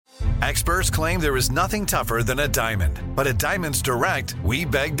Experts claim there is nothing tougher than a diamond. But at Diamonds Direct, we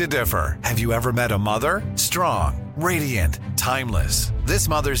beg to differ. Have you ever met a mother? Strong, radiant, timeless. This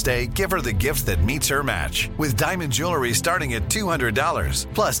Mother's Day, give her the gift that meets her match. With diamond jewelry starting at $200.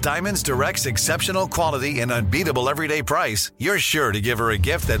 Plus Diamonds Direct's exceptional quality and unbeatable everyday price, you're sure to give her a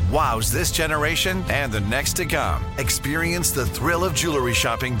gift that wows this generation and the next to come. Experience the thrill of jewelry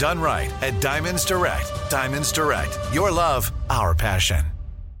shopping done right at Diamonds Direct. Diamonds Direct. Your love, our passion.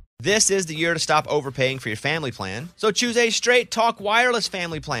 This is the year to stop overpaying for your family plan. So choose a Straight Talk Wireless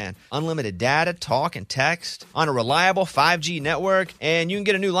family plan. Unlimited data, talk, and text on a reliable 5G network. And you can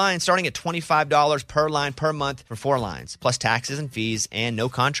get a new line starting at $25 per line per month for 4 lines, plus taxes and fees and no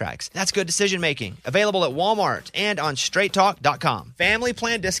contracts. That's good decision making. Available at Walmart and on straighttalk.com. Family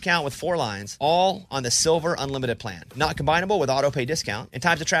plan discount with 4 lines, all on the Silver Unlimited plan. Not combinable with auto pay discount. In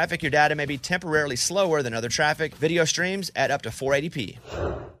times of traffic, your data may be temporarily slower than other traffic. Video streams at up to 480p.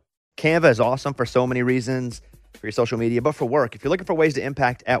 Canva is awesome for so many reasons, for your social media, but for work. If you're looking for ways to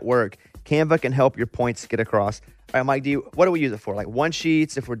impact at work, Canva can help your points get across. All right, Mike, what do we use it for? Like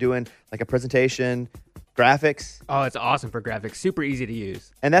one-sheets, if we're doing like a presentation, graphics? Oh, it's awesome for graphics. Super easy to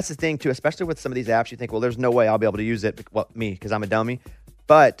use. And that's the thing, too, especially with some of these apps, you think, well, there's no way I'll be able to use it. Well, me, because I'm a dummy.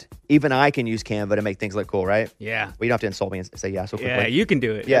 But even I can use Canva to make things look cool, right? Yeah. Well, you don't have to insult me and say yeah so quickly. Yeah, you can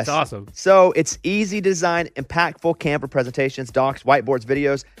do it. Yes. It's awesome. So it's easy design, impactful Canva presentations, docs, whiteboards,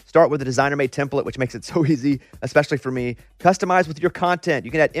 videos. Start with a designer-made template, which makes it so easy, especially for me. Customize with your content.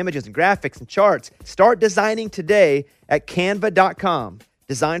 You can add images and graphics and charts. Start designing today at canva.com.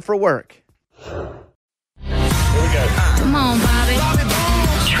 Design for work. Here we go. Come on, Bobby.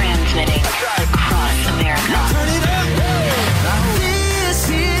 Transmitting across America. Turn it up. This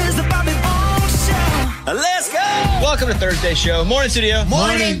is the Bobby Bones Show. Let's go. Welcome to Thursday show. Morning, studio.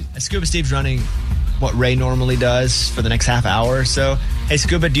 Morning. Scuba Steve's running what Ray normally does for the next half hour or so. Hey,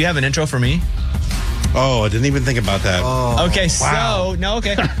 Scuba, do you have an intro for me? Oh, I didn't even think about that. Okay, wow.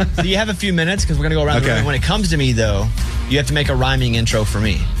 So you have a few minutes because we're going to go around the room. When it comes to me, though, you have to make a rhyming intro for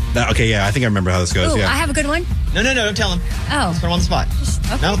me. Okay, yeah, I think I remember how this goes. Ooh, Yeah. I have a good one. No, don't tell him. Oh. Let's put him on the spot.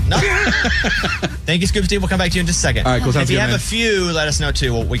 Okay. No. Thank you, Scuba Steve. We'll come back to you in just a second. All right, cool. Sounds if you good, have man. a few, let us know,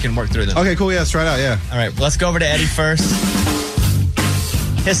 too. We can work through them. Okay, cool. Yeah, let's try it out. Yeah. All right, well, let's go over to Eddie first.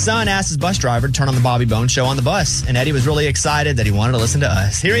 His son asked his bus driver to turn on the Bobby Bones Show on the bus, and Eddie was really excited that he wanted to listen to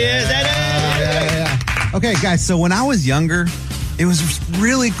us. Here he is, Eddie! Yeah. Okay, guys, so when I was younger, it was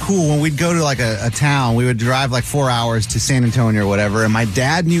really cool when we'd go to like a town. We would drive like 4 hours to San Antonio or whatever, and my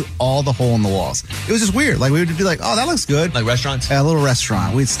dad knew all the hole in the walls. It was just weird. Like, we would be like, oh, that looks good. Like restaurants? A little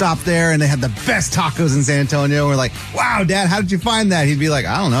restaurant. We'd stop there, and they had the best tacos in San Antonio. We're like, wow, Dad, how did you find that? He'd be like,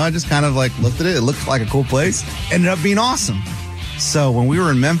 I don't know. I just kind of like looked at it. It looked like a cool place. Ended up being awesome. So when we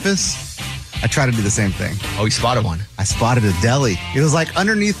were in Memphis, I tried to do the same thing. Oh, you spotted one. I spotted a deli. It was like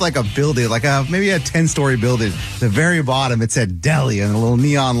underneath like a building, like maybe a 10-story building. The very bottom, it said deli and a little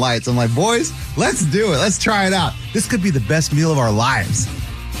neon lights. I'm like, boys, let's do it. Let's try it out. This could be the best meal of our lives.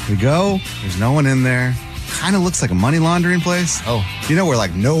 We go. There's no one in there. Kind of looks like a money laundering place. Oh. You know, where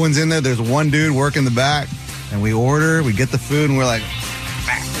like no one's in there. There's one dude working the back. And we order. We get the food and we're like,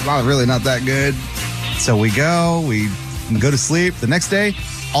 it's really not that good. So we go to sleep. The next day,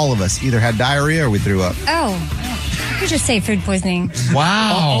 all of us either had diarrhea or we threw up. Oh, you could just say food poisoning.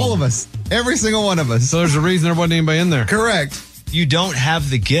 Wow. All of us. Every single one of us. So there's a reason there wasn't anybody in there. Correct. You don't have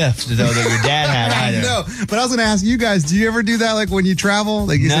the gift, though, that your dad had either. I know. But I was going to ask you guys, do you ever do that like when you travel?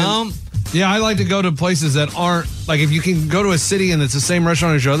 Like you No. Yeah, I like to go to places that aren't, like if you can go to a city and it's the same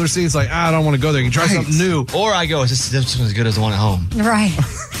restaurant as your other city, it's like, I don't want to go there. You can try something new. Or I go, this one's as good as the one at home. Right.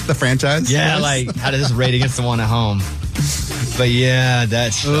 The franchise? Yeah, like, how does this rate against the one at home? But yeah,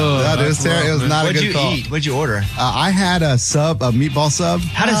 that's... It was not a good call. What'd you eat? What'd you order? I had a meatball sub.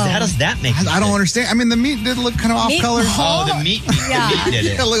 How does that make I don't understand. I mean, the meat did look kind of off color. Oh, the meat did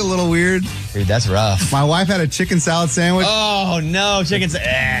it. It looked a little weird. Dude, that's rough. My wife had a chicken salad sandwich. Oh, no.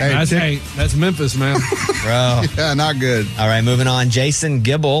 That's Memphis, man. Bro. Yeah, not good. All right, moving on. Jason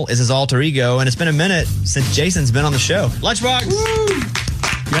Gibble is his alter ego, and it's been a minute since Jason's been on the show. Lunchbox. Woo!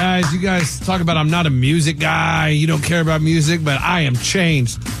 Guys, you guys talk about I'm not a music guy. You don't care about music, but I am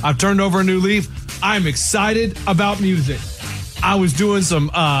changed. I've turned over a new leaf. I'm excited about music. I was doing some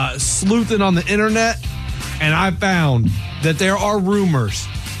sleuthing on the internet, and I found that there are rumors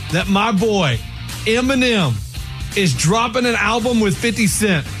that my boy Eminem is dropping an album with 50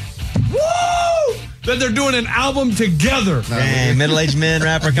 Cent. Woo! That they're doing an album together. Dang, middle-aged men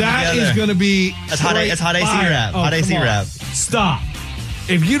rapper coming that together. That is going to be That's hot AC rap. Hot AC rap. Stop.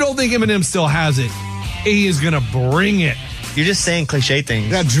 If you don't think Eminem still has it, he is going to bring it. You're just saying cliche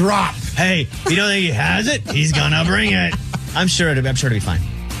things. That drop. Hey, if you don't think he has it, he's going to bring it. I'm sure it'll be fine.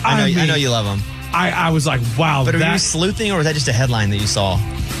 I know you love them. I was like, wow. But are you sleuthing, or was that just a headline that you saw?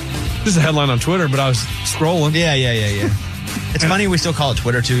 Just a headline on Twitter, but I was scrolling. Yeah. It's funny we still call it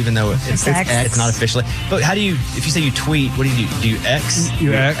Twitter too, even though it's not officially. But how do you? If you say you tweet, what do you do? Do you X?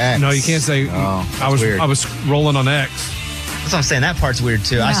 You X? No, you can't say. I was rolling on X. That's what I'm saying. That part's weird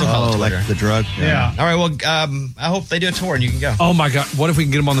too. I still call it Twitter. Like the drug. Yeah. All right. Well, I hope they do a tour and you can go. Oh my God! What if we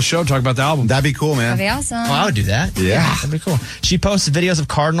can get them on the show? Talk about the album. That'd be cool, man. That'd be awesome. Well, I would do that. Yeah. That'd be cool. She posts videos of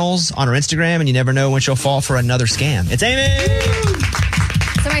cardinals on her Instagram, and you never know when she'll fall for another scam. It's Amy.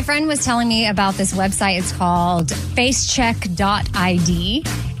 So my friend was telling me about this website. It's called facecheck.id.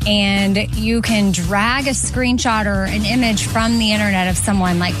 And you can drag a screenshot or an image from the internet of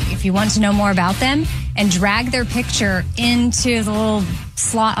someone, like if you want to know more about them, and drag their picture into the little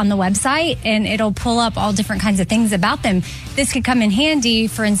slot on the website, and it'll pull up all different kinds of things about them. This could come in handy,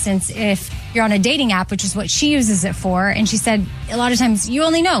 for instance, if you're on a dating app, which is what she uses it for. And she said a lot of times you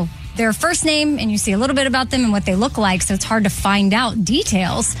only know their first name and you see a little bit about them and what they look like, so it's hard to find out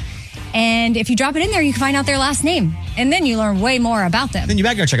details. And if you drop it in there, you can find out their last name. And then you learn way more about them. Then you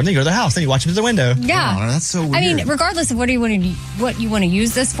background check them. Then you go to their house. Then you watch them through the window. Yeah. Oh, that's so weird. I mean, regardless of what you want to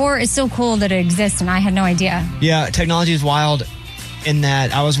use this for, it's so cool that it exists, and I had no idea. Yeah, technology is wild in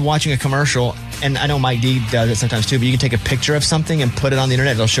that I was watching a commercial, and I know Mike D does it sometimes too, but you can take a picture of something and put it on the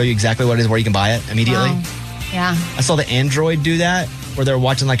internet. It'll show you exactly what it is, where you can buy it immediately. Wow. Yeah. I saw the Android do that, where they're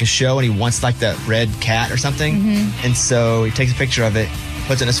watching like a show and he wants like the red cat or something. Mm-hmm. And so he takes a picture of it,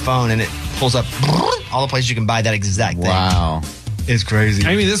 puts it in his phone, and it pulls up all the places you can buy that exact thing. Wow. It's crazy.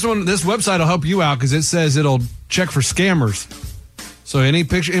 Amy, this website will help you out because it says it'll check for scammers. So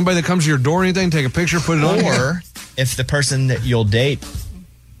anybody that comes to your door or anything, take a picture, put it on. Or if the person that you'll date,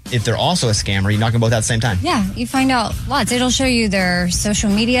 if they're also a scammer, you knock them both out at the same time. Yeah, you find out lots. It'll show you their social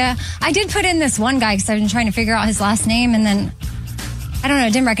media. I did put in this one guy because I've been trying to figure out his last name, and then I don't know, I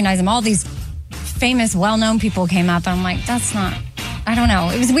didn't recognize him. All these famous, well-known people came up, and I'm like, that's not, I don't know.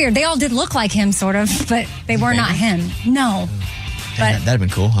 It was weird. They all did look like him, sort of, but they were not him. No. But That'd have been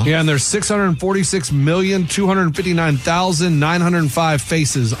cool, huh? Yeah, and there's 646,259,905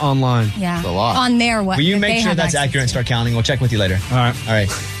 faces online. yeah, That's a lot. on their what? Will you that make they sure have that's access accurate and to. start counting? We'll check with you later. All right. All right.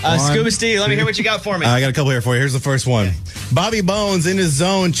 Scuba Steve, let me hear what you got for me. I got a couple here for you. Here's the first one. Bobby Bones in his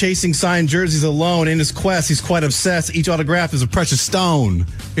zone, chasing signed jerseys alone. In his quest, he's quite obsessed. Each autograph is a precious stone.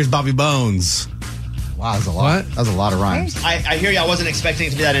 Here's Bobby Bones. Wow, that's a lot. What? That was a lot of rhymes. I hear you. I wasn't expecting it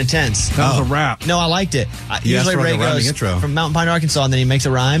to be that intense. That was a rap. No, I liked it. You Usually asked for, like, Ray a rhyming goes intro. from Mountain Pine, Arkansas, and then he makes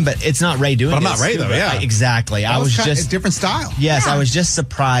a rhyme, but it's not Ray doing it. But I'm not It's Ray, though, Scuba. yeah. Exactly. I was kinda just... a different style. Yes, I was just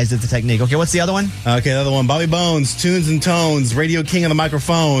surprised at the technique. Okay, what's the other one? Okay, the other one. Bobby Bones, tunes and tones, radio king on the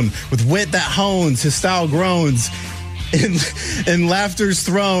microphone. With wit that hones, his style groans. In laughter's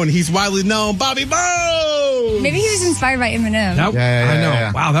throne, he's widely known. Bobby Bones! Maybe he was inspired by Eminem. That, Yeah, I know.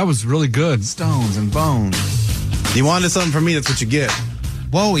 yeah. Wow, that was really good. Stones and bones. You wanted something from me, that's what you get.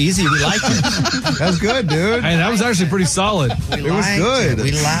 Whoa, easy. We liked it. That's good, dude. Hey, that was actually pretty solid. It was good.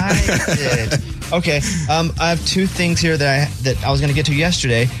 We liked it. Okay, I have two things here that I was going to get to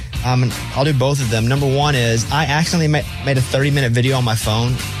yesterday. And I'll do both of them. Number one is I accidentally made a 30-minute video on my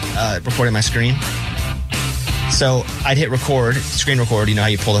phone, recording my screen. So I'd hit record, screen record. You know how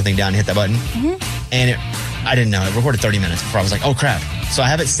you pull the thing down and hit that button? Mm-hmm. And I didn't know. It recorded 30 minutes before I was like, oh, crap. So I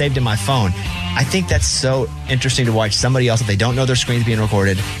have it saved in my phone. I think that's so interesting to watch somebody else, if they don't know their screen's being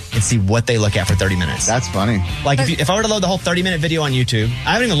recorded, and see what they look at for 30 minutes. That's funny. Like if I were to load the whole 30-minute video on YouTube,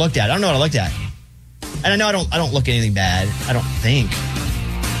 I haven't even looked at it. I don't know what I looked at. And I know I don't look at anything bad. I don't think.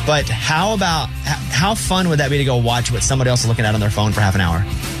 But how fun would that be to go watch what somebody else is looking at on their phone for half an hour?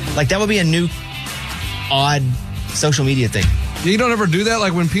 Like that would be a new odd social media thing. You don't ever do that,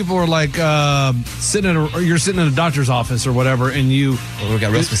 like when people are like you're sitting in a doctor's office or whatever, and Well, we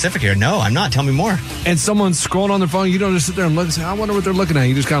got real specific here. No, I'm not. Tell me more. and someone's scrolling on their phone. You don't just sit there and look and say, "I wonder what they're looking at."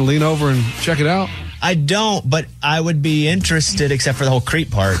 You just kind of lean over and check it out. I don't, but I would be interested, except for the whole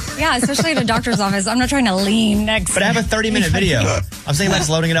creep part. Yeah, especially at a doctor's office. I'm not trying to lean next. But I have a 30-minute video. I'm saying that's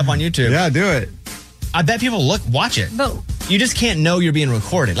loading it up on YouTube. Yeah, do it. I bet people watch it. But You just can't know you're being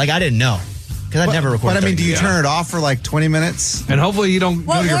recorded. Like I didn't know because I'd never recorded. But I mean, do you 30 turn it off for like 20 minutes? And hopefully you don't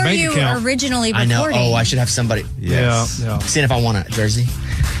what go to your were bank you account. originally I recording? know. Oh, I should have somebody. Yes. Yeah. Seeing if I want a jersey.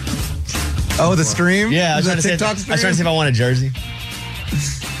 Oh, the stream? Yeah, I was The trying to see. TikTok I was trying to see stream? if I want a jersey.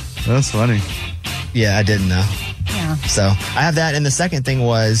 That's funny. Yeah, I didn't know. Yeah. So I have that. And the second thing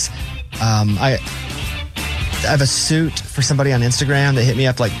was, I have a suit for somebody on Instagram that hit me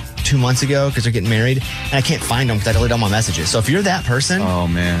up like 2 months ago because they're getting married, and I can't find them because I deleted all my messages. So if you're that person, Oh,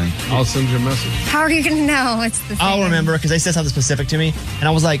 man. I'll send you a message. How are you going to know it's the same? I'll remember because they said something specific to me, and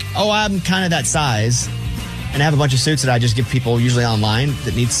I was like, oh, I'm kind of that size. And I have a bunch of suits that I just give people usually online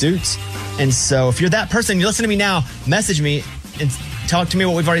that need suits. And so if you're that person, you listen to me now, message me and talk to me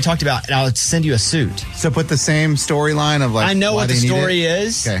what we've already talked about, and I'll send you a suit. So put the same storyline of like I know why what the they need story it?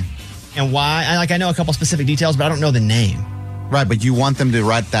 is Okay. and why. I know a couple specific details, but I don't know the name. Right, but you want them to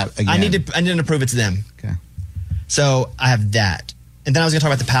write that again. I need to prove it's them. Okay. So I have that. And then I was going to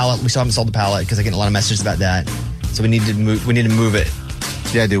talk about the palette. We still haven't sold the palette because I get a lot of messages about that. So we need to move it.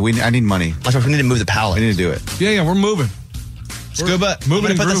 Yeah, dude, I need money. We need to move the palette. We need to do it. Yeah, we're moving. Scuba, I'm going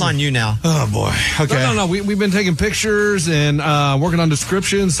to put this on you now. Oh, boy. Okay. No. We've been taking pictures and working on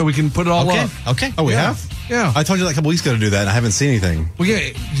descriptions so we can put it all up. Okay. Oh, we have? Yeah. I told you like a couple weeks ago to do that, and I haven't seen anything. Well,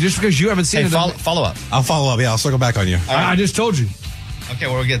 yeah, just because you haven't seen Hey, it. follow up. I'll follow up. Yeah, I'll circle back on you. I just told you. Okay,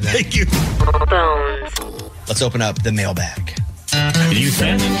 well, we're good then. Thank you. Let's open up the mailbag. You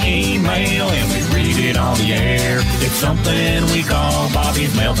send an email and we read it on the air. It's something we call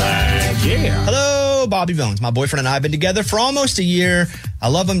Bobby's Mailbag. Yeah. Hello, Bobby Bones. My boyfriend and I have been together for almost a year. I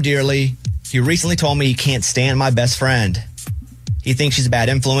love him dearly. He recently told me he can't stand my best friend. He thinks she's a bad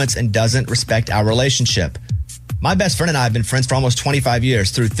influence and doesn't respect our relationship. My best friend and I have been friends for almost 25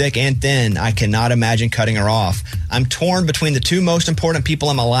 years. Through thick and thin, I cannot imagine cutting her off. I'm torn between the two most important people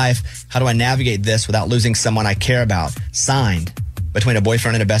in my life. How do I navigate this without losing someone I care about? Signed, between a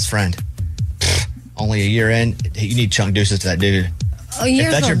boyfriend and a best friend. Only a year in, you need chunk deuces to that dude.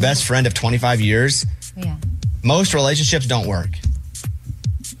 If that's your best friend of 25 years, most relationships don't work.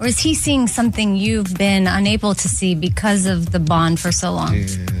 Or is he seeing something you've been unable to see because of the bond for so long?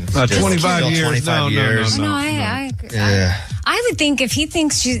 25 years. 25 years. No, I agree. Yeah. I would think if he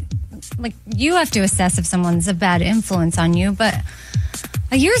thinks she's like, you have to assess if someone's a bad influence on you, but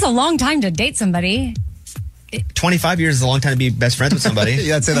a year's a long time to date somebody. 25 years is a long time to be best friends with somebody.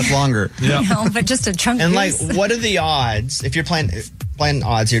 Yeah, I'd say that's longer. Yeah. You know, but just a chunk. And like, what are the odds? If you're playing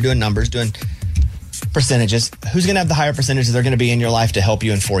odds here, doing numbers, doing percentages, who's going to have the higher percentages they're going to be in your life to help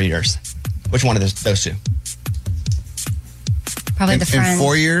you in 4 years? Which one of those two? Probably the friend. In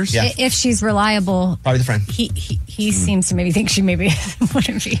 4 years? Yeah. If she's reliable. Probably the friend. He seems to maybe think she maybe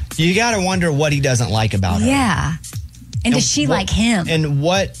wouldn't be. You got to wonder what he doesn't like about her. Yeah. And does she like him? And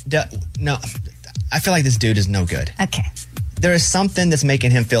no, I feel like this dude is no good. Okay. There is something that's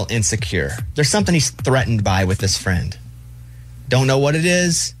making him feel insecure. There's something he's threatened by with this friend. Don't know what it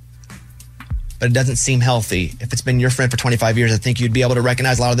is, but it doesn't seem healthy. If it's been your friend for 25 years, I think you'd be able to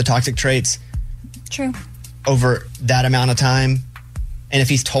recognize a lot of the toxic traits. True. Over that amount of time. And if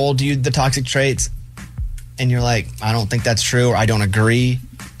he's told you the toxic traits and you're like, I don't think that's true, or I don't agree,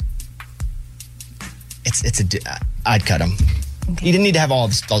 I'd cut him. Okay. You didn't need to have all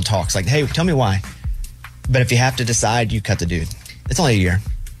the talks like, hey, tell me why. But if you have to decide, you cut the dude. It's only a year.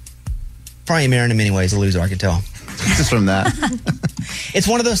 Probably marrying him anyway is a loser, I can tell. Just from that. It's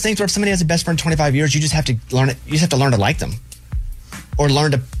one of those things where if somebody has a best friend 25 years, you just have to learn it. You just have to learn to like them, or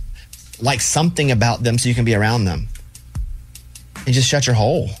learn to like something about them so you can be around them, and just shut your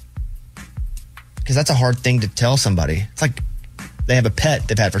hole. Because that's a hard thing to tell somebody. It's like they have a pet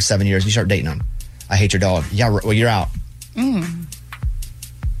they've had for 7 years. You start dating them. I hate your dog. Yeah, well, you're out.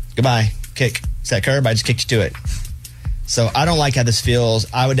 Goodbye. Kick. Set curb. I just kicked you to it. So I don't like how this feels.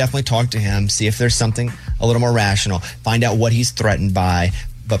 I would definitely talk to him, see if there's something a little more rational, find out what he's threatened by,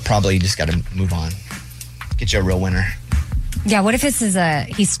 but probably you just got to move on. Get you a real winner. Yeah, what if this is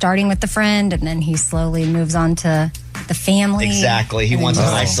he's starting with the friend and then he slowly moves on to the family? Exactly. He wants to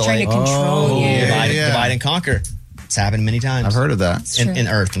isolate. Trying to control you. Divide and conquer. It's happened many times. I've heard of that. In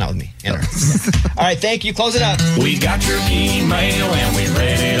Earth, not with me. In Earth. All right, thank you. Close it up. We got your email and we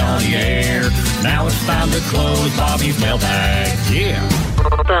read it on the air. Now it's time to close Bobby's Mailbag. Yeah.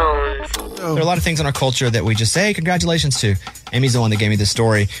 There are a lot of things in our culture that we just say, hey, congratulations to. Amy's the one that gave me this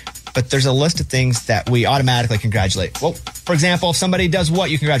story. But there's a list of things that we automatically congratulate. Well, for example, if somebody does what,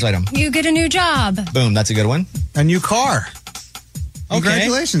 you congratulate them. You get a new job. Boom, that's a good one. A new car.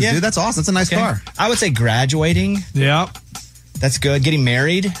 Congratulations, yeah. Dude. That's awesome. That's a nice car. I would say graduating. Yeah. That's good. Getting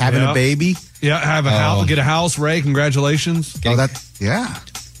married. Having a baby. Yeah, have a house. Get a house, Ray. Congratulations. Yeah.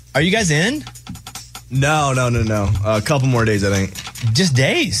 Are you guys in? No. A couple more days, I think. Just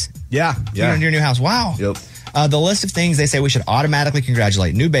days? Yeah. You're in your new house. Wow. Yep. The list of things they say we should automatically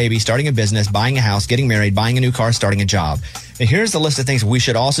congratulate: new baby, starting a business, buying a house, getting married, buying a new car, starting a job. And here's the list of things we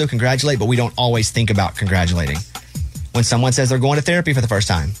should also congratulate, but we don't always think about congratulating. When someone says they're going to therapy for the first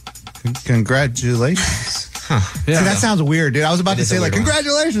time. Congratulations. Yeah. See, that sounds weird, dude. I was about to say, like,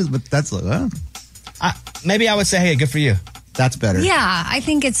 congratulations, but that's like, maybe I would say, hey, good for you. That's better. Yeah, I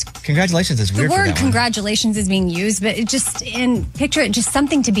think it's... Congratulations is weird. The for word that congratulations is being used, but it just, picture it, just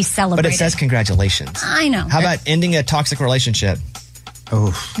something to be celebrated. But it says congratulations. I know. How about ending a toxic relationship?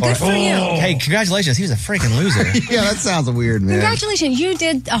 Oh. Good for you. Hey, congratulations. He was a freaking loser. Yeah, that sounds weird, man. Congratulations. You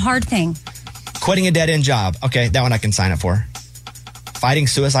did a hard thing. Quitting a dead-end job. Okay, that one I can sign up for. Fighting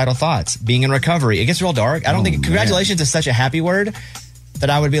suicidal thoughts. Being in recovery. It gets real dark. I don't think congratulations is such a happy word that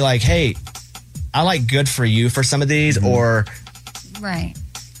I would be like, hey, I like good for you for some of these, or Right.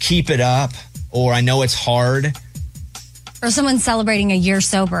 keep it up, or I know it's hard. Or someone celebrating a year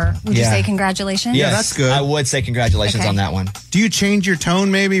sober. Would you Yeah. say congratulations? Yes, that's good. I would say congratulations Okay. on that one. Do you change your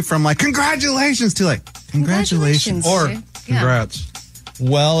tone maybe from like congratulations to like congratulations? Or Congrats.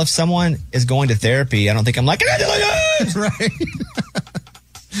 Well, if someone is going to therapy, I don't think I'm like, congratulations! Right.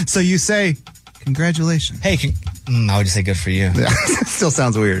 So you say congratulations. Hey, I would just say good for you. Yeah. Still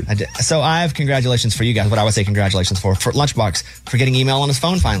sounds weird. So I have congratulations for you guys. What I would say congratulations for Lunchbox for getting email on his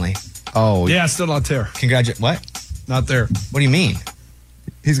phone finally. Oh, Yeah, still not there. What? Not there. What do you mean?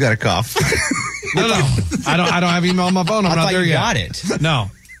 He's got a cough. No. I don't have email on my phone. I'm I not thought there you yet. got it. No.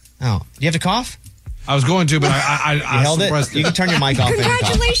 Oh, do you have to cough? I was going to, but I You held it? suppressed You can turn your mic off. and cough.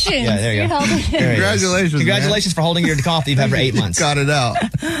 Congratulations. Yeah, there you go. held it. There you go. Congratulations, Congratulations for holding your cough that you've had for 8 months. Got it out.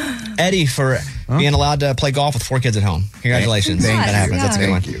 Eddie for being allowed to play golf with 4 kids at home. Congratulations. Thank that you. happens. That's a good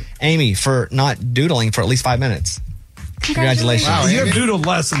Thank one. you. Amy for not doodling for at least 5 minutes. Congratulations. Wow, You have doodled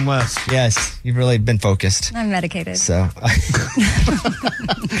less and less. Yes, you've really been focused. I'm medicated. So,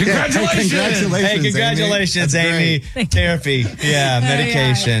 Congratulations. hey, congratulations, Amy. Therapy. Yeah,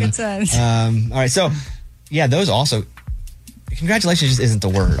 medication. good times. All right, so, yeah, those also, congratulations just isn't the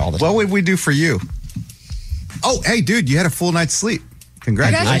word all the time. What would we do for you? Oh, hey, dude, you had a full night's sleep.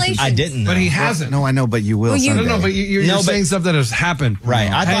 Congratulations. I didn't. But he though. hasn't. No, I know, but you will. No, but you're saying stuff that has happened. Right.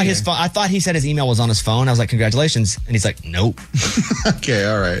 I thought Hey. I thought he said his email was on his phone. I was like, congratulations. And he's like, nope. Okay,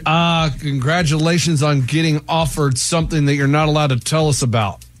 all right. Congratulations on getting offered something that you're not allowed to tell us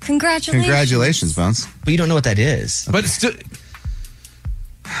about. Congratulations. Congratulations, Bones. But you don't know what that is. But still,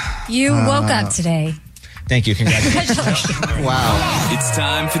 You woke up today. Thank you. Congratulations. Wow. It's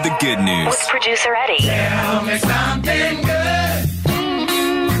time for the good news. With producer Eddie. Tell me something good.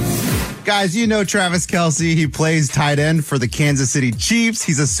 Guys, you know Travis Kelce. He plays tight end for the Kansas City Chiefs.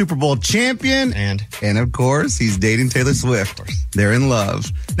 He's a Super Bowl champion. And of course, he's dating Taylor Swift. They're in love.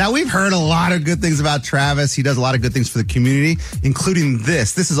 Now, we've heard a lot of good things about Travis. He does a lot of good things for the community, including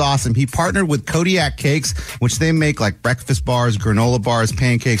this. This is awesome. He partnered with Kodiak Cakes, which they make like breakfast bars, granola bars,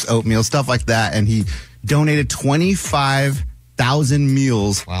 pancakes, oatmeal, stuff like that. And he donated 25,000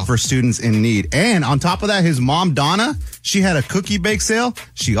 meals for students in need. And on top of that, his mom, Donna, she had a cookie bake sale.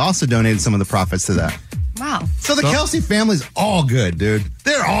 She also donated some of the profits to that. Wow. So the Kelce family's all good, dude.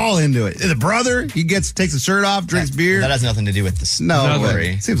 They're all into it. The brother, he takes his shirt off, drinks beer. that has nothing to do with this. No,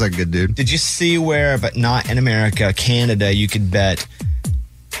 story. seems like a good dude. Did you see where, but not in America, Canada, you could bet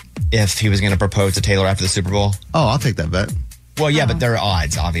if he was going to propose to Taylor after the Super Bowl? Oh, I'll take that bet. Well, yeah, but there are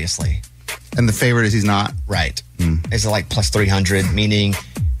odds, obviously. And the favorite is he's not? Right. It's like plus 300, meaning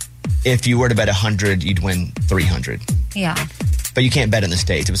if you were to bet 100, you'd win 300. Yeah. But you can't bet in the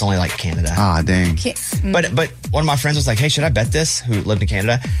States. It was only like Canada. Ah, dang. But one of my friends was like, hey, should I bet this? Who lived in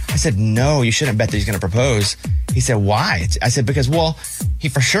Canada? I said, no, you shouldn't bet that he's going to propose. He said, why? I said, because, well, he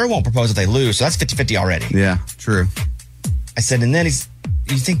for sure won't propose if they lose. So that's 50-50 already. Yeah, true. I said, and then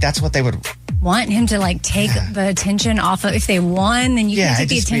you think that's what they would... Want him to like take the attention off of, if they won, then you can take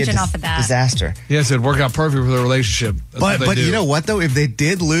the attention off of that. Disaster. Yes, it'd work out perfect for their relationship. That's what they But do. you know what, though? If they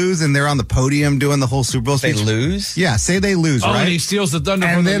did lose and they're on the podium doing the whole Super Bowl They speech. lose? Yeah, say they lose, right? and he steals the thunder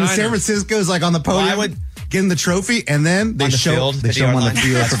from And the then Niners. San Francisco's like on the podium getting the trophy, and then they On the show field, they show him on the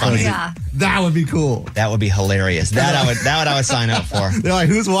field. That's funny. Yeah. That would be cool. That would be hilarious. That I would sign up for. They're like,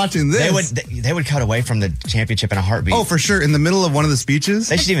 who's watching this? They would cut away from the championship in a heartbeat. Oh, for sure. In the middle of one of the speeches?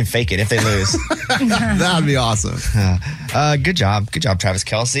 They should even fake it if they lose. That would be awesome. Good job. Good job, Travis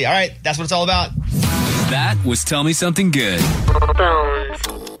Kelce. All right, that's what it's all about. That was Tell Me Something Good.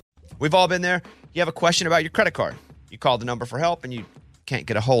 We've all been there. You have a question about your credit card. You call the number for help and you can't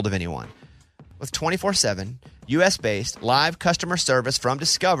get a hold of anyone. With 24/7, U.S.-based live customer service from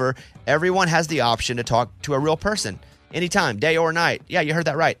Discover, everyone has the option to talk to a real person anytime, day or night. Yeah, you heard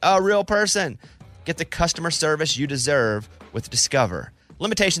that right. A real person. Get the customer service you deserve with Discover.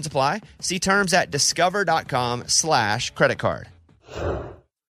 Limitations apply. See terms at discover.com/credit card.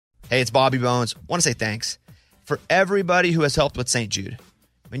 Hey, it's Bobby Bones. Want to say thanks for everybody who has helped with St. Jude.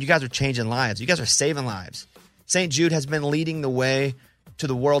 I mean, you guys are changing lives. You guys are saving lives. St. Jude has been leading the way to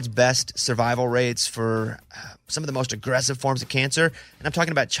the world's best survival rates for some of the most aggressive forms of cancer. And I'm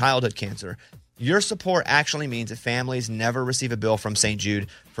talking about childhood cancer. Your support actually means that families never receive a bill from St. Jude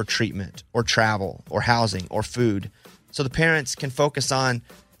for treatment or travel or housing or food. So the parents can focus on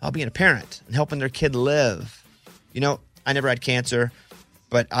being a parent and helping their kid live. You know, I never had cancer,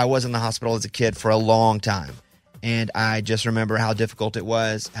 but I was in the hospital as a kid for a long time. And I just remember how difficult it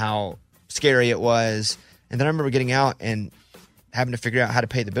was, how scary it was. And then I remember getting out and having to figure out how to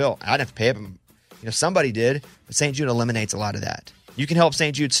pay the bill. I didn't have to pay it, but somebody did. But St. Jude eliminates a lot of that. You can help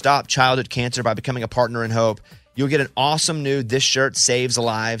St. Jude stop childhood cancer by becoming a partner in hope. You'll get an awesome new This Shirt Saves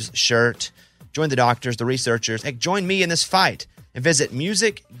Lives shirt. Join the doctors, the researchers. Hey, join me in this fight and visit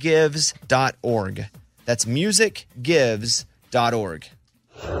musicgives.org. That's musicgives.org.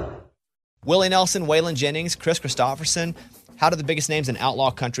 Willie Nelson, Waylon Jennings, Chris Christopherson. How did the biggest names in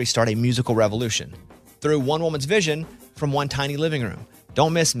outlaw country start a musical revolution? Through one woman's vision from one tiny living room.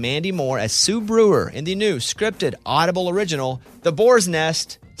 Don't miss Mandy Moore as Sue Brewer in the new scripted Audible original, The Boar's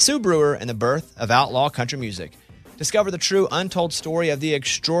Nest, Sue Brewer and the Birth of Outlaw Country Music. Discover the true untold story of the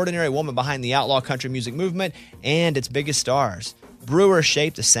extraordinary woman behind the outlaw country music movement and its biggest stars. Brewer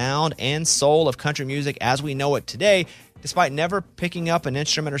shaped the sound and soul of country music as we know it today, despite never picking up an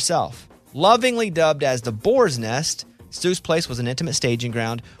instrument herself. Lovingly dubbed as The Boar's Nest, Sue's place was an intimate staging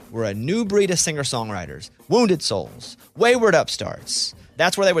ground where a new breed of singer-songwriters, wounded souls, wayward upstarts,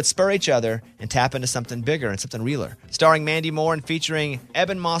 that's where they would spur each other and tap into something bigger and something realer. Starring Mandy Moore and featuring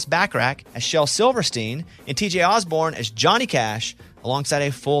Eben Moss Backrack as Shel Silverstein and TJ Osborne as Johnny Cash, alongside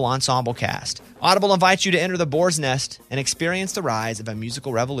a full ensemble cast. Audible invites you to enter the Boar's Nest and experience the rise of a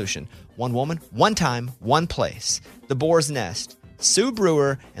musical revolution. One woman, one time, one place. The Boar's Nest, Sue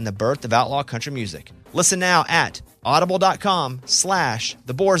Brewer, and the birth of outlaw country music. Listen now at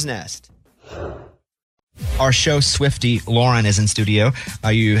audible.com/The Boar's Nest. Our show Swiftie Lauren is in studio.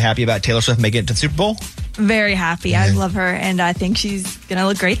 Are you happy about Taylor Swift making it to the Super Bowl? Very happy. I love her, and I think she's going to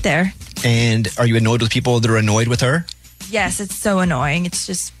look great there. And are you annoyed with people that are annoyed with her? Yes, it's so annoying. It's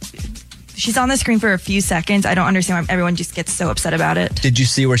just, she's on the screen for a few seconds. I don't understand why everyone just gets so upset about it. Did you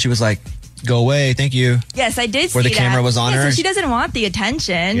see where she was like, go away, thank you? Yes, I did see where the that. camera was on her? So she doesn't want the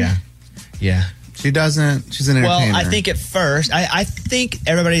attention. Yeah. She doesn't. She's an entertainer. Well, I think at first, I think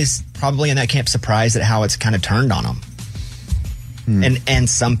everybody's probably in that camp surprised at how it's kind of turned on them. And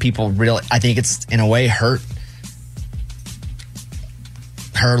some people really, I think it's in a way hurt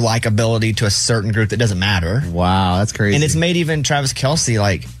her likability to a certain group that doesn't matter. Wow, that's crazy. And it's made even Travis Kelce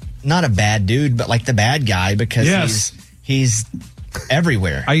like not a bad dude, but like the bad guy because he's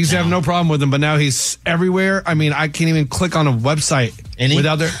everywhere. I used to have no problem with him, but now he's everywhere. I mean, I can't even click on a website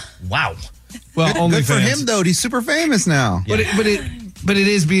without their. Wow. Well, only good for him though. He's super famous now. But it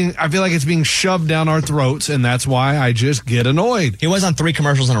is being. I feel like it's being shoved down our throats, and that's why I just get annoyed. He was on 3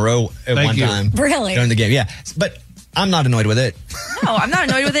 commercials in a row at one time. Really? During the game, yeah. But I'm not annoyed with it. No, I'm not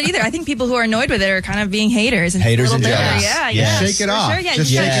annoyed with it either. I think people who are annoyed with it are kind of being haters. And Haters and jealous. Yeah. Shake it off. Sure, yeah,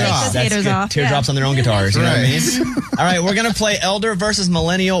 Just shake shake it off. those That's haters good. off. Teardrops on their own guitars. You know what I mean? All right, we're going to play Elder versus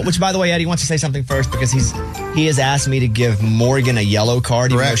Millennial, which, by the way, Eddie wants to say something first because he has asked me to give Morgan a yellow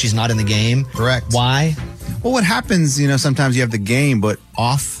card even though she's not in the game. Correct. Why? Well, what happens, sometimes you have the game, but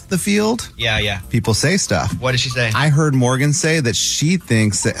off the field, Yeah. people say stuff. What did she say? I heard Morgan say that she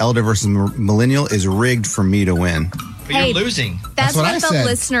thinks that Elder versus Millennial is rigged for me to win. But you're losing. That's what I the said.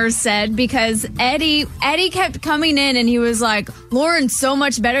 listeners said because Eddie kept coming in and he was like, Lauren's so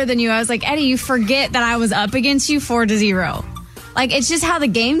much better than you. I was like, Eddie, you forget that I was up against you 4-0. Like, it's just how the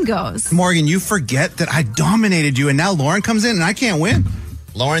game goes. Morgan, you forget that I dominated you, and now Lauren comes in and I can't win.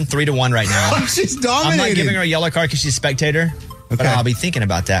 Lauren 3-1 right now. She's dominating. I'm not giving her a yellow card because she's a spectator, but I'll be thinking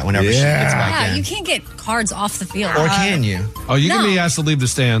about that whenever she gets back in. You can't get cards off the field. Or can you? Oh, you can be asked to leave the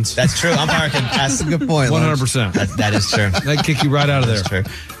stands. That's true. Umpire can ask. That's a good point. 100%. That is true. That'd kick you right out of there. That's true.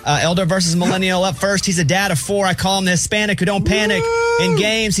 Elder versus Millennial up first. He's a dad of 4. I call him the Hispanic who don't panic. In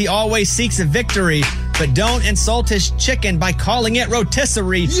games, he always seeks a victory, but don't insult his chicken by calling it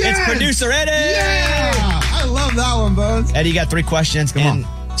rotisserie. Yes! It's producer Eddie. Yeah! I love that one, Bones. Eddie, you got 3 questions. Come on.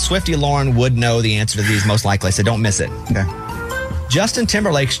 Swiftie Lauren would know the answer to these most likely, so don't miss it. Okay. Justin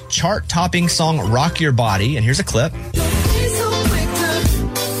Timberlake's chart-topping song Rock Your Body, and here's a clip,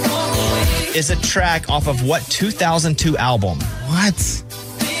 is a track off of what 2002 album? What?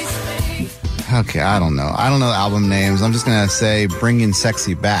 Okay, I don't know. I don't know the album names. I'm just going to say Bringing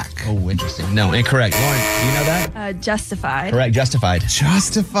Sexy Back. Oh, interesting. No, incorrect. Lauren, do you know that? Justified. Correct, Justified.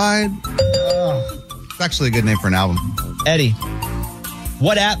 Justified? It's actually a good name for an album. Eddie,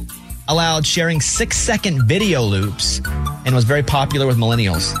 what app allowed sharing 6-second video loops and was very popular with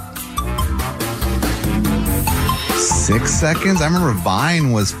millennials? 6 seconds? I remember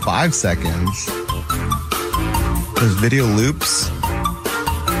Vine was 5 seconds. Those video loops.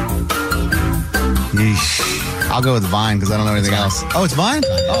 Yeesh. I'll go with Vine because I don't know anything else. Oh, it's Vine?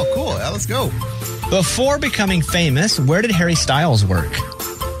 Oh, cool. Yeah, let's go. Before becoming famous, where did Harry Styles work?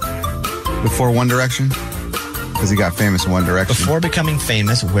 Before One Direction? because he got famous in One Direction. Before becoming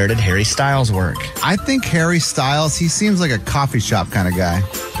famous, where did Harry Styles work? I think Harry Styles, he seems like a coffee shop kind of guy.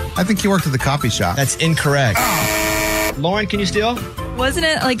 I think he worked at the coffee shop. That's incorrect. Lauren, can you steal? Wasn't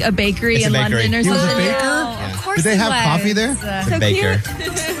it like a bakery It's a in bakery. London or He was something? a baker? Yeah. Of course Did they it have was. coffee there? It's So a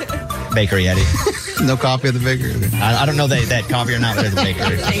baker. Bakery, Eddie. No coffee at the bakery. I don't know that they had coffee or not, but it's a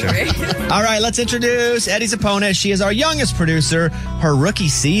bakery. For sure. All right, let's introduce Eddie's opponent. She is our youngest producer. Her rookie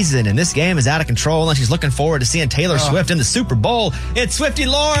season in this game is out of control, and she's looking forward to seeing Taylor Swift in the Super Bowl. It's Swifty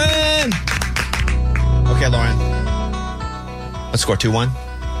Lauren. Okay, Lauren. Let's score 2-1.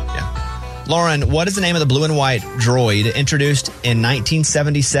 Yeah. Lauren, what is the name of the blue and white droid introduced in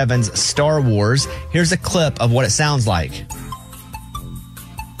 1977's Star Wars? Here's a clip of what it sounds like.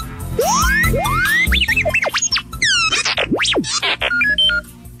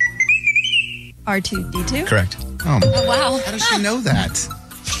 R2-D2? Correct. Oh, wow. How does she know that?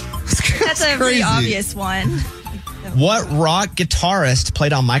 That's a pretty obvious one. What rock guitarist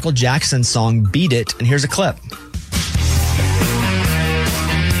played on Michael Jackson's song Beat It? And here's a clip.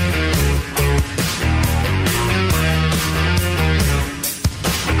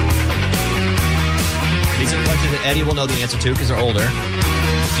 These are questions that Eddie will know the answer to because they're older.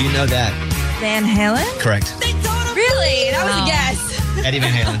 Do you know that? Van Halen? Correct. Really? That was a guess. Eddie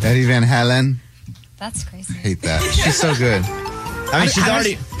Van Halen. Eddie Van Halen. That's crazy. Hate that. She's so good. I mean, she's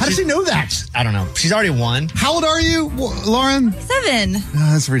already... How does she know that? I don't know. She's already won. How old are you, Lauren? 7. No,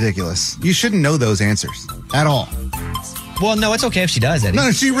 that's ridiculous. You shouldn't know those answers at all. Well, no, it's okay if she does, Eddie.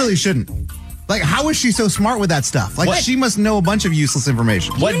 No, she really shouldn't. Like, how is she so smart with that stuff? Like, What? she must know a bunch of useless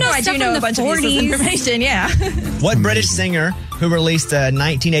information. What, You know, I do Stuff know from a the bunch of useless 40s. information, yeah. what British singer who released a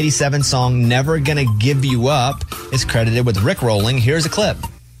 1987 song Never Gonna Give You Up is credited with Rickrolling? Here's a clip.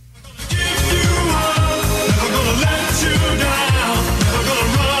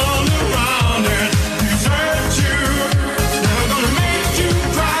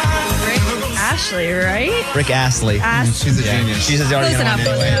 Ashley, right? Rick Astley. She's a genius. She's already Close going to win enough,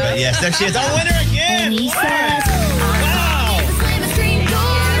 anyway. close enough. But yes, there she is. Our winner again. And he Lauren. says, Wow.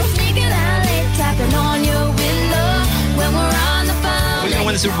 Who's going to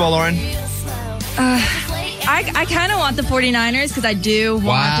win the Super Bowl, Lauren? I kind of want the 49ers because I do want to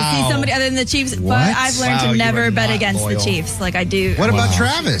Wow. see somebody other than the Chiefs, What? but I've learned Wow, to you never are bet not against loyal. the Chiefs. Like I do. What about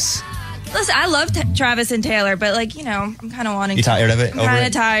Travis? Listen, I love Travis and Taylor, but like, you know, I'm kind of wanting You tired of it? I'm Over kind it?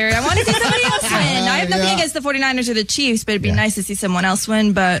 of tired. I want to see somebody else win. I have nothing Yeah. against the 49ers or the Chiefs, but it'd be nice to see someone else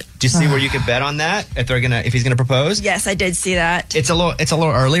win. But Do you see where you could bet on that if he's gonna propose? yes, I did see that. It's a little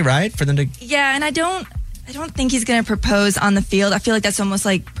early, right, for them to. Yeah, and I don't think he's going to propose on the field. I feel like that's almost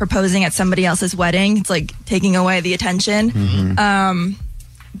like proposing at somebody else's wedding. It's like taking away the attention.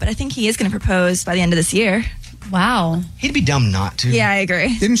 But I think he is going to propose by the end of this year. Wow. He'd be dumb not to. Yeah, I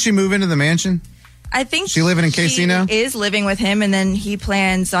agree. Didn't she move into the mansion? I think She living in KC now? She is living with him, and then he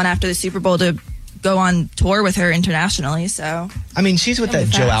plans on after the Super Bowl to go on tour with her internationally. So I mean, she's with That'll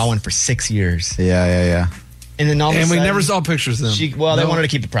that be Joe fast. Allen for 6 years, Yeah. and then all of a And we sudden, never saw pictures of them. They No. wanted to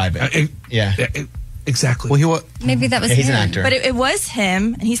keep it private. Yeah. Exactly. Well, he Maybe that was Yeah, he's an him. actor. But it was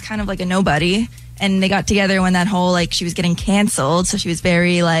him, and he's kind of like a nobody. And they got together when that whole like she was getting canceled, so she was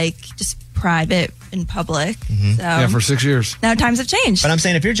very like just private in public. So Yeah, for 6 years. now times have changed. But I'm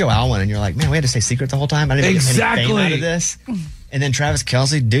saying if you're Joe Allen and you're like, man, we had to stay secret the whole time. I didn't even get any fame Exactly. out of this. And then Travis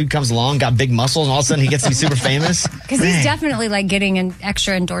Kelce, dude comes along, got big muscles, and all of a sudden he gets to be super famous. Because he's Man. definitely like getting an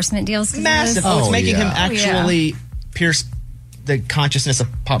extra endorsement deals. 'cause of Massive. this. Oh, it's making him yeah. actually pierce the consciousness of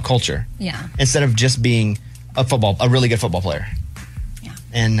pop culture. Yeah. Instead of just being a really good football player. Yeah.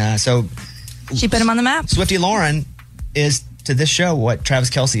 And so She put him on the map. Swifty Lauren is to this show what Travis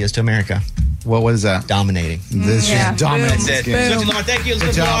Kelce is to America. What was that? Dominating. This Yeah. is dominant. That's it. Game. Swifty Lauren, thank you.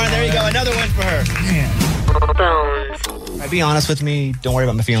 Swifty job, Lauren, there you go. Lauren. Another win for her. All right, be honest with me. Don't worry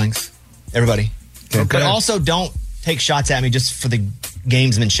about my feelings. Everybody. Okay. But also don't take shots at me just for the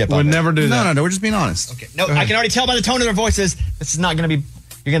gamesmanship of Would it. never do that. No, we're just being honest. Okay. No, I can already tell by the tone of their voices. This is not going to be.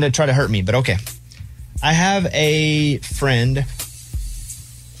 You're going to try to hurt me, but okay. I have a friend,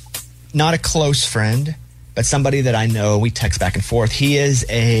 not a close friend, but somebody that I know. We text back and forth. He is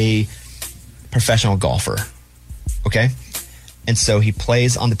a professional golfer. Okay. And so he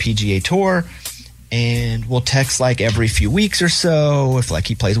plays on the PGA Tour, and we'll text like every few weeks or so. If like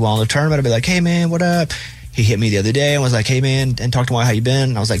he plays well in the tournament, I'll be like, hey man, what up? He hit me the other day and was like, hey man, and talked to me, how you been?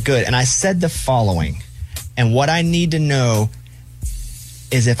 And I was like, good. And I said the following, and what I need to know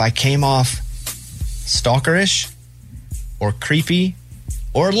is if I came off stalkerish or creepy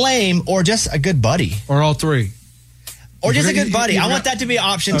or lame or just a good buddy Or all three. or just a You- good buddy. you- I want that to be an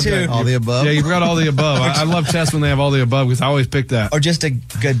option Okay. too. All the above. Yeah, you forgot all the above. I love tests when they have all the above because I always pick that. Or just a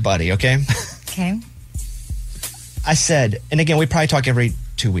good buddy, okay? Okay. I said, and again, we probably talk every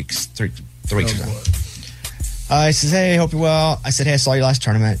 2 weeks, three weeks or so. He says, hey, hope you're well. I said, hey, I saw your last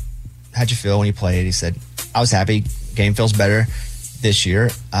tournament. How'd you feel when you played? He said, I was happy. Game feels better this year.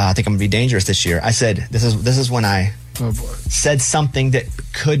 I think I'm going to be dangerous this year. I said, this is when I said something that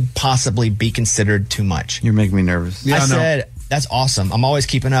could possibly be considered too much. You're making me nervous. I said, that's awesome. I'm always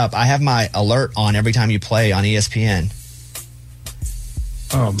keeping up. I have my alert on every time you play on ESPN.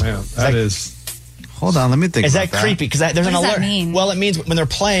 Oh, man. That is... Hold on, let me think. Is about that creepy? Because there's an alert. What does that mean? Well, it means when they're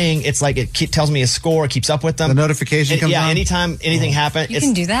playing, it's like it tells me a score, keeps up with them. The notification comes on? Yeah, anytime anything happens. You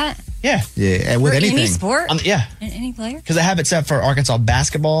can do that? Yeah. Yeah, with For anything. any sport? Yeah. Any player? Because I have it set for Arkansas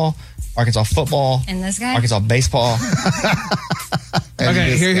basketball, Arkansas football, And this guy? Arkansas baseball.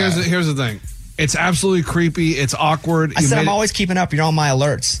 Okay, here's the thing. It's absolutely creepy. It's awkward. I said I'm always keeping up. You're on my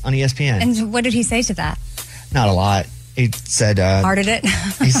alerts on ESPN. And what did he say to that? Not a lot. He said... Hearted it?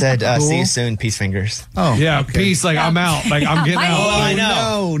 He said, see you soon. Peace fingers. Oh. Yeah, okay. Peace. Like, I'm out. Like, I'm getting out. Oh, I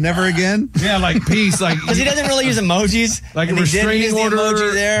know. No, never again? Yeah, like, peace. Like, because he doesn't really use emojis. Like a and he didn't restraining use the order.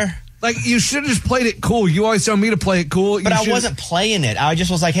 emoji there. Like, you should have just played it cool. You always tell me to play it cool. But I wasn't playing it. I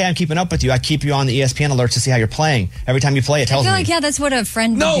just was like, hey, I'm keeping up with you. I keep you on the ESPN alerts to see how you're playing. Every time you play, it tells I feel me. like, yeah, that's what a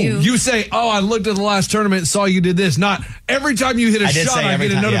friend would No, do. you say, oh, I looked at the last tournament and saw you did this. Not every time you hit a I did shot, say I every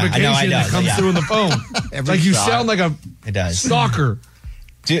get a time. Yeah, notification that comes through on the phone. Like, you shot. sound like a It does. stalker.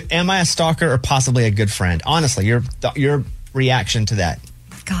 Am I a stalker or possibly a good friend? Honestly, your reaction to that.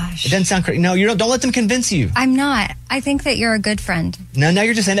 Gosh. It doesn't sound crazy. No, don't let them convince you. I'm not. I think that you're a good friend. No,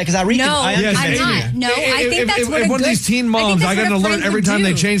 you're just saying that because I read No, I I'm understand. not. No, I think that's what a one good... of these teen moms, I got an alert every time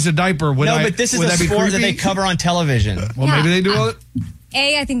they change the diaper. No, but this is a sport that they cover on television. Well, Yeah. maybe they do it.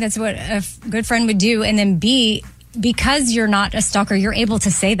 A, I think that's what a good friend would do. And then B, because you're not a stalker, you're able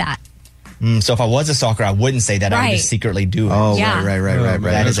to say that. So if I was a stalker, I wouldn't say that. I would Right. just secretly do it. Oh, Yeah. right.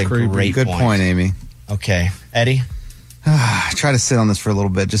 That is a great Good point, Amy. Okay. Eddie? Try to sit on this for a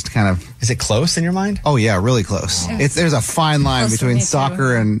little bit, just to kind of... Is it close in your mind? Oh, yeah, really close. There's a fine line Close for between me, too.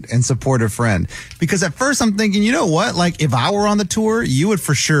 stalker and supportive friend. Because at first I'm thinking, you know what? Like, if I were on the tour, you would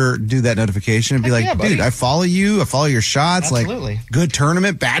for sure do that notification and be like, yeah, buddy. dude, I follow you. I follow your shots. Absolutely. Like, good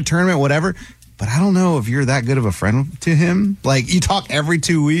tournament, bad tournament, whatever. But I don't know if you're that good of a friend to him. Like, you talk every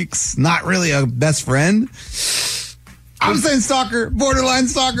 2 weeks, not really a best friend. I'm saying stalker, borderline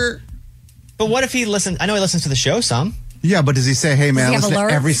stalker. But what if he listens? I know he listens to the show some. Yeah, but does he say, hey, man, Does he listen have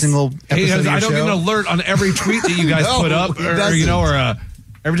to every alerts? single Hey, episode of your I don't show? get an alert on every tweet that you guys No, put up, he or doesn't.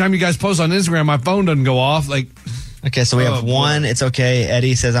 every time you guys post on Instagram, my phone doesn't go off. Like, Okay, so we have one. It's okay.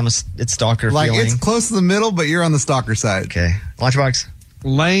 Eddie says it's stalker Like, feeling. it's close to the middle, but you're on the stalker side. Okay. Lunchbox?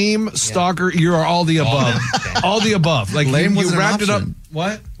 lame, stalker. You are all the above. All the above. Like Lame you wasn't an wrapped it up. option.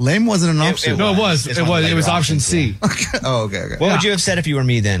 What? Lame wasn't an option. No, it was. It's It one of was. the It was later option options, C. Oh, okay. What would you have said if you were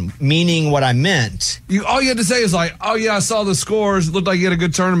me then? Meaning what I meant. All you had to say is like, oh yeah, I saw the scores. It looked like you had a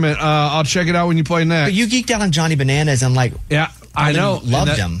good tournament. I'll check it out when you play next. But you geeked out on Johnny Bananas and like, yeah, I know.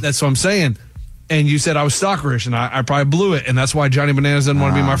 Loved him. That's what I'm saying. And you said I was stalkerish, and I probably blew it, and that's why Johnny Bananas doesn't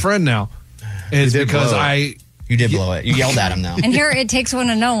want to be my friend now. Is because You did blow it. You yelled at him though. And here it takes one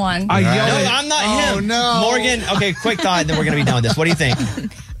to know one. I yelled No, at I'm not Oh, him. no. Morgan, okay, quick thought, then we're going to be done with this. What do you think?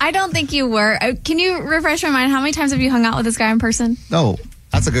 I don't think you were. Can you refresh my mind? How many times have you hung out with this guy in person? No,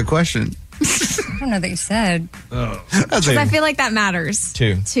 that's a good question. I don't know that you said. Because I feel like that matters.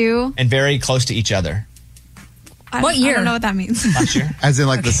 Two. And very close to each other. What year? I don't know what that means. Last year? As in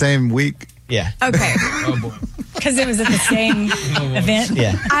like the same week? Yeah. Okay. Oh, boy. Because it was at the same event.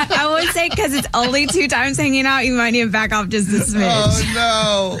 Yeah. I would say because it's only 2 times hanging out, you might need to back off just a smidge.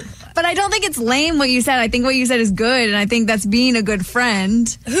 Oh, no. But I don't think it's lame what you said. I think what you said is good, and I think that's being a good friend.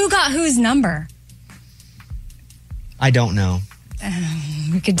 Who got whose number? I don't know.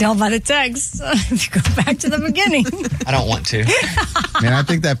 We could tell by the text. If you go back to the beginning. I don't want to. Man, I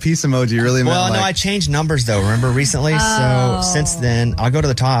think that peace emoji really meant Well, no, I changed numbers though, remember recently? Oh. So since then, I'll go to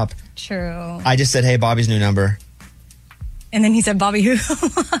the top. True. I just said, hey, Bobby's new number. And then he said, Bobby who? He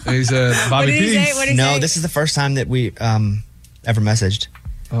said, Bobby What did he Peace. say? What did he No, say? this is the first time that we ever messaged.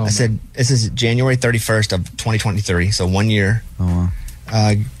 Oh, I said, this is January 31st of 2023, so 1 year. Oh,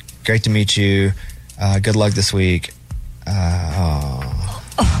 wow. Great to meet you. Good luck this week.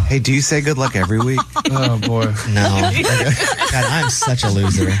 Hey, do you say good luck every week? Oh, boy. No. God, I'm such a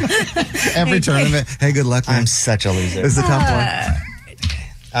loser. Every tournament. Hey, good luck, man. I'm such a loser. This is a tough one.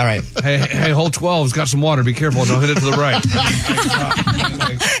 All right. Hey, hole 12's got some water. Be careful. Don't hit it to the right.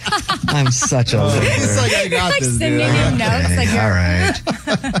 I'm such a loser. It's like, I got Like this, sending dude. him notes. Okay, Like all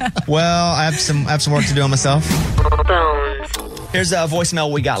right. Well, I have some work to do on myself. Here's a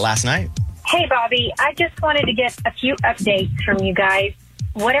voicemail we got last night. Hey, Bobby. I just wanted to get a few updates from you guys.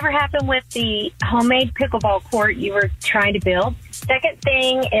 whatever happened with the homemade pickleball court you were trying to build? Second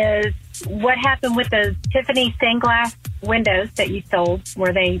thing is, what happened with the Tiffany stained glass windows that you sold?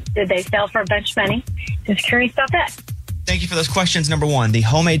 Did they sell for a bunch of money? Just curious about that. Thank you for those questions. Number one, the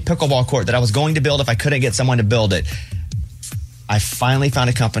homemade pickleball court that I was going to build if I couldn't get someone to build it. I finally found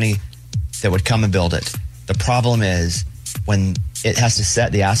a company that would come and build it. The problem is when it has to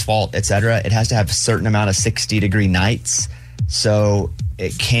set the asphalt, etc., it has to have a certain amount of 60-degree nights. So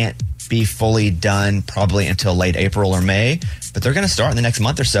it can't be fully done probably until late April or May. But they're going to start in the next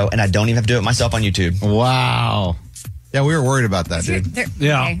month or so, and I don't even have to do it myself on YouTube. Wow. Yeah, we were worried about that, dude.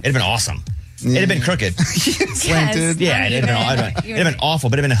 Yeah. It'd have been awesome. It'd have been crooked. Slanted. Yeah, it'd have been awful,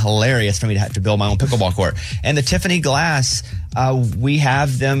 but it'd have been hilarious for me to have to build my own pickleball court. And the Tiffany glass, we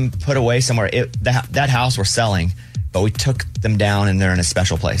have them put away somewhere. That house we're selling, but we took them down and they're in a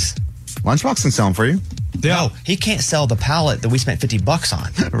special place. Lunchbox can sell them for you. Yeah. No, he can't sell the pallet that we spent $50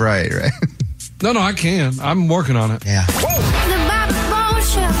 on. Right. No, I can. I'm working on it. Yeah.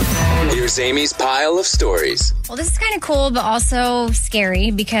 Here's Amy's pile of stories. Well, this is kind of cool, but also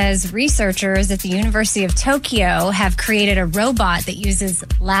scary because researchers at the University of Tokyo have created a robot that uses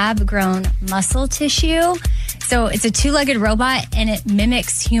lab-grown muscle tissue. So it's a two-legged robot, and it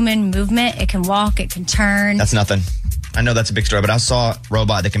mimics human movement. It can walk, it can turn. That's nothing. I know that's a big story, but I saw a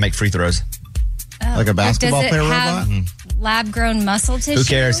robot that can make free throws. Oh, like a basketball player have robot? lab-grown muscle tissue? Who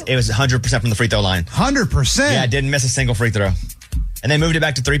cares? It was 100% from the free throw line. 100%? Yeah, it didn't miss a single free throw. And they moved it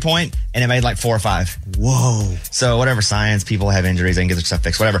back to 3-point, and it made like 4 or 5. Whoa. So whatever science, people have injuries, they can get their stuff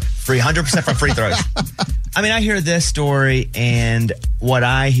fixed, whatever. 100% from free throws. I mean, I hear this story, and what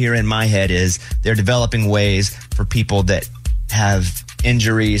I hear in my head is they're developing ways for people that have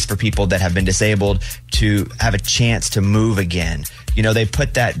injuries, for people that have been disabled to have a chance to move again. You know, they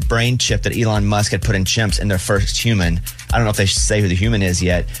put that brain chip that Elon Musk had put in chimps in their first human. I don't know if they should say who the human is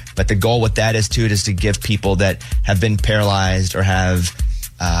yet, but the goal with that is to give people that have been paralyzed or have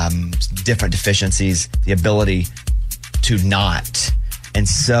different deficiencies the ability to not. And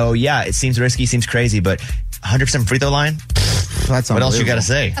so, yeah, it seems risky, seems crazy, but 100% free throw line? That's what else you got to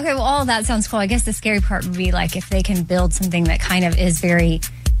say? Okay, well, all of that sounds cool. I guess the scary part would be like if they can build something that kind of is very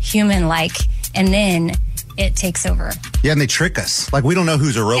human-like, and then it takes over. Yeah, and they trick us. Like, we don't know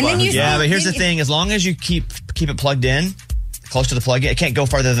who's a robot. Yeah, but here's the thing. As long as you keep it plugged in, close to the plug-in, it can't go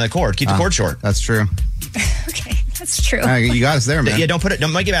farther than the cord. Keep the cord short. That's true. Okay, that's true. You got us there, man. Yeah, don't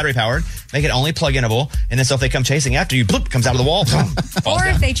make it battery powered. Make it only plug-inable. And then so if they come chasing after you, bloop, comes out of the wall. Or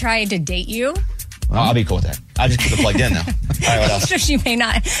if they tried to date you. I'll be cool with that. I'll just keep it plugged in now. All right, what else? You may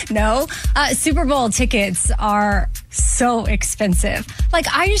not know. Super Bowl tickets are so expensive. Like,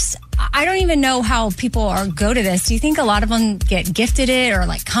 I don't even know how people go to this. Do you think a lot of them get gifted it or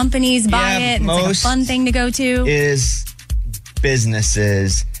like companies buy it and it's like a fun thing to go to? Is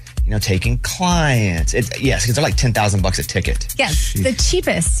businesses, taking clients. Yes, because they're like $10,000 a ticket. Yes, the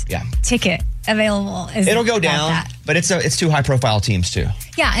cheapest ticket available is. It'll go down, but it's two high profile teams too.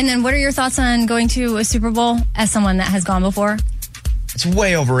 Yeah, and then what are your thoughts on going to a Super Bowl as someone that has gone before? It's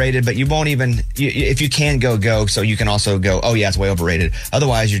way overrated, but you won't even, if you can go, so you can also go, oh yeah, it's way overrated.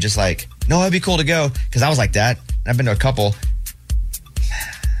 Otherwise, you're just like, no, it'd be cool to go, because I was like that. I've been to a couple.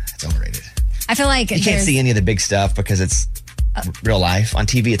 It's overrated. I feel like you can't see any of the big stuff because it's real life. On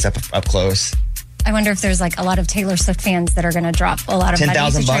TV, it's up close. I wonder if there's like a lot of Taylor Swift fans that are going to drop a lot of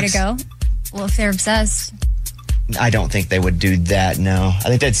money to try to go. Well, if they're obsessed. I don't think they would do that, no. I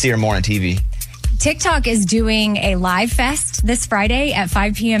think they'd see her more on TV. TikTok is doing a live fest this Friday at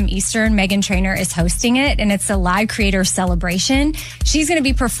 5 p.m. Eastern. Meghan Trainor is hosting it, and it's a live creator celebration. She's going to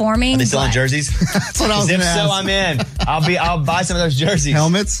be performing. Are they selling jerseys? That's what I was going to ask. If so, I'm in. I'll buy some of those jerseys.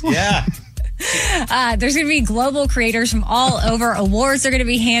 Helmets? Yeah. There's going to be global creators from all over. Awards are going to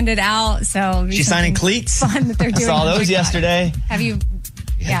be handed out. So she's signing cleats. Fun that they're doing. I saw those yesterday. Have you?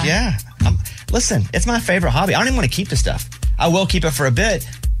 Yeah. Listen, it's my favorite hobby. I don't even want to keep the stuff. I will keep it for a bit,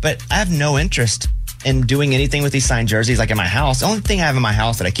 but I have no interest in doing anything with these signed jerseys like in my house. The only thing I have in my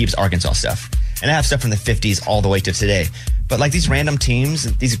house that I keep is Arkansas stuff. And I have stuff from the 50s all the way to today. But like these random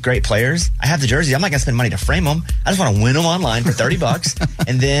teams, these great players, I have the jerseys. I'm not going to spend money to frame them. I just want to win them online for $30.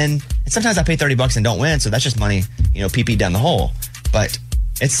 And sometimes I pay $30 and don't win. So that's just money, PP down the hole. But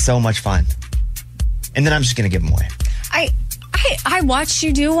it's so much fun. And then I'm just going to give them away. I watched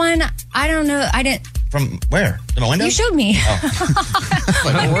you do one. I don't know. I didn't. From where? To my window? You showed me. Oh.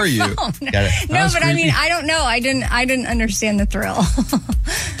 Where were you? Got it. No, but creepy. I mean, I don't know. I didn't understand the thrill.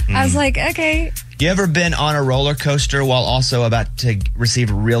 I was like, okay. You ever been on a roller coaster while also about to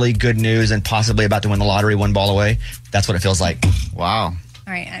receive really good news and possibly about to win the lottery one ball away? That's what it feels like. Wow.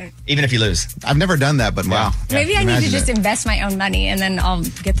 All right. Even if you lose. I've never done that, but wow. Maybe I need to Imagine just it. invest my own money and then I'll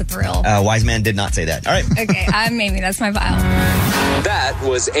get the thrill. Wise man did not say that. All right. Okay, maybe that's my pile. That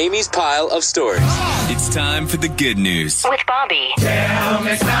was Amy's pile of stories. It's time for the good news. With Bobby. Tell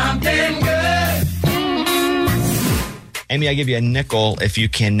me something good. Amy, I give you a nickel if you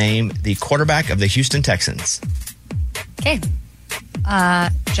can name the quarterback of the Houston Texans. Okay.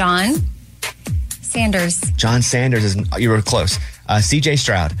 John Sanders. John Sanders you were close. CJ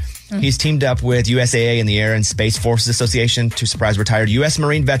Stroud. He's teamed up with USAA in the Air and Space Forces Association to surprise retired U.S.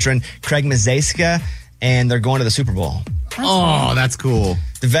 Marine veteran Craig Mazeska, and they're going to the Super Bowl. That's cool.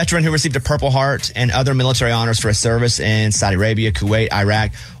 The veteran who received a Purple Heart and other military honors for his service in Saudi Arabia, Kuwait,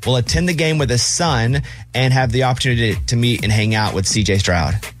 Iraq, will attend the game with his son and have the opportunity to meet and hang out with CJ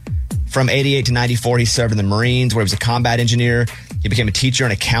Stroud. From 88 to 94, he served in the Marines, where he was a combat engineer. He became a teacher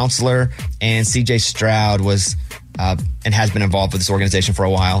and a counselor, and CJ Stroud was and has been involved with this organization for a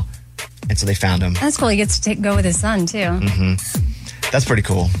while, and so they found him. That's cool. He gets to go with his son, too. Mm-hmm. That's pretty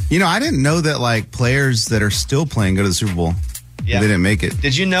cool. You know, I didn't know that, like, players that are still playing go to the Super Bowl. Yeah. They didn't make it.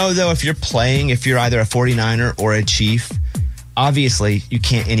 Did you know, though, if you're either a 49er or a Chief, obviously you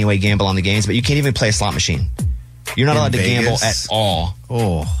can't anyway gamble on the games, but you can't even play a slot machine. You're not allowed to gamble at all.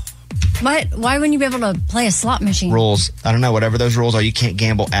 Why wouldn't you be able to play a slot machine? Rules. I don't know. Whatever those rules are, you can't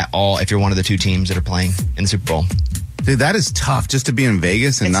gamble at all if you're one of the two teams that are playing in the Super Bowl. Dude, that is tough just to be in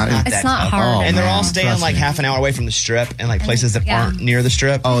Vegas and It's not hard. And they're all staying like half an hour away from the Strip and like places that aren't near the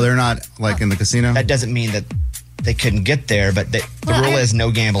Strip. Oh, they're not like in the casino? That doesn't mean that they couldn't get there, but the rule is no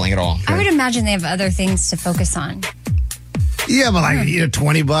gambling at all. I would imagine they have other things to focus on. Yeah, but like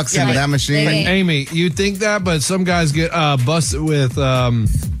 $20 into that machine. Amy, you think that, but some guys get busted with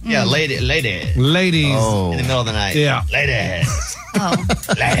ladies in the middle of the night. Yeah, ladies. Ladies.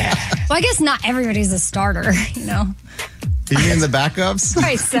 Well, I guess not everybody's a starter, you know. You mean the backups?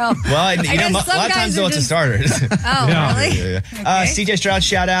 Right, so. Well, you know, a lot of times though it's a starter. Really? Okay. CJ Stroud,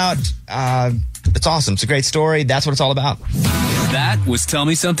 shout out. It's awesome. It's a great story. That's what it's all about. That was Tell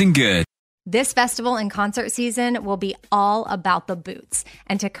Me Something Good. This festival and concert season will be all about the boots,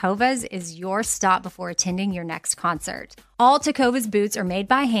 and Tecovas is your stop before attending your next concert. All Tecovas boots are made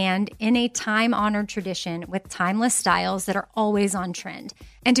by hand in a time-honored tradition with timeless styles that are always on trend.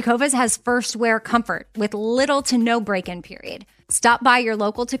 And Tecovas has first wear comfort with little to no break-in period. Stop by your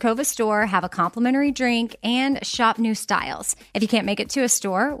local Tecovas store, have a complimentary drink, and shop new styles. If you can't make it to a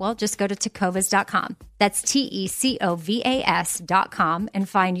store, well, just go to tecovas.com. That's TECOVAS.com and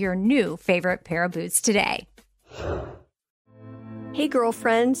find your new favorite pair of boots today. Hey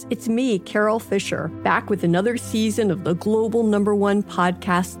girlfriends, it's me, Carol Fisher, back with another season of the global #1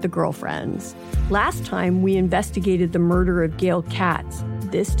 podcast, The Girlfriends. Last time, we investigated the murder of Gail Katz.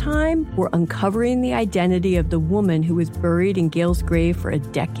 This time, we're uncovering the identity of the woman who was buried in Gail's grave for a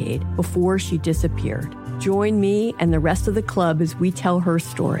decade before she disappeared. Join me and the rest of the club as we tell her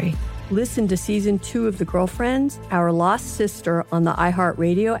story. Listen to Season 2 of The Girlfriends, Our Lost Sister on the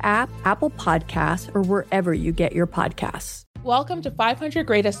iHeartRadio app, Apple Podcasts, or wherever you get your podcasts. Welcome to 500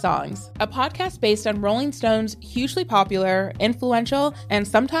 Greatest Songs, a podcast based on Rolling Stone's hugely popular, influential, and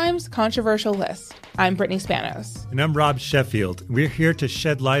sometimes controversial list. I'm Brittany Spanos. And I'm Rob Sheffield. We're here to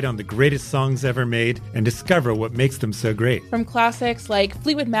shed light on the greatest songs ever made and discover what makes them so great. From classics like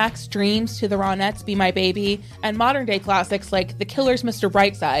Fleetwood Mac's Dreams to the Ronettes' Be My Baby, and modern-day classics like The Killers' Mr.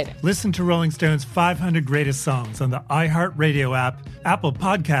 Brightside. Listen to Rolling Stone's 500 Greatest Songs on the iHeartRadio app, Apple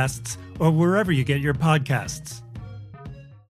Podcasts, or wherever you get your podcasts.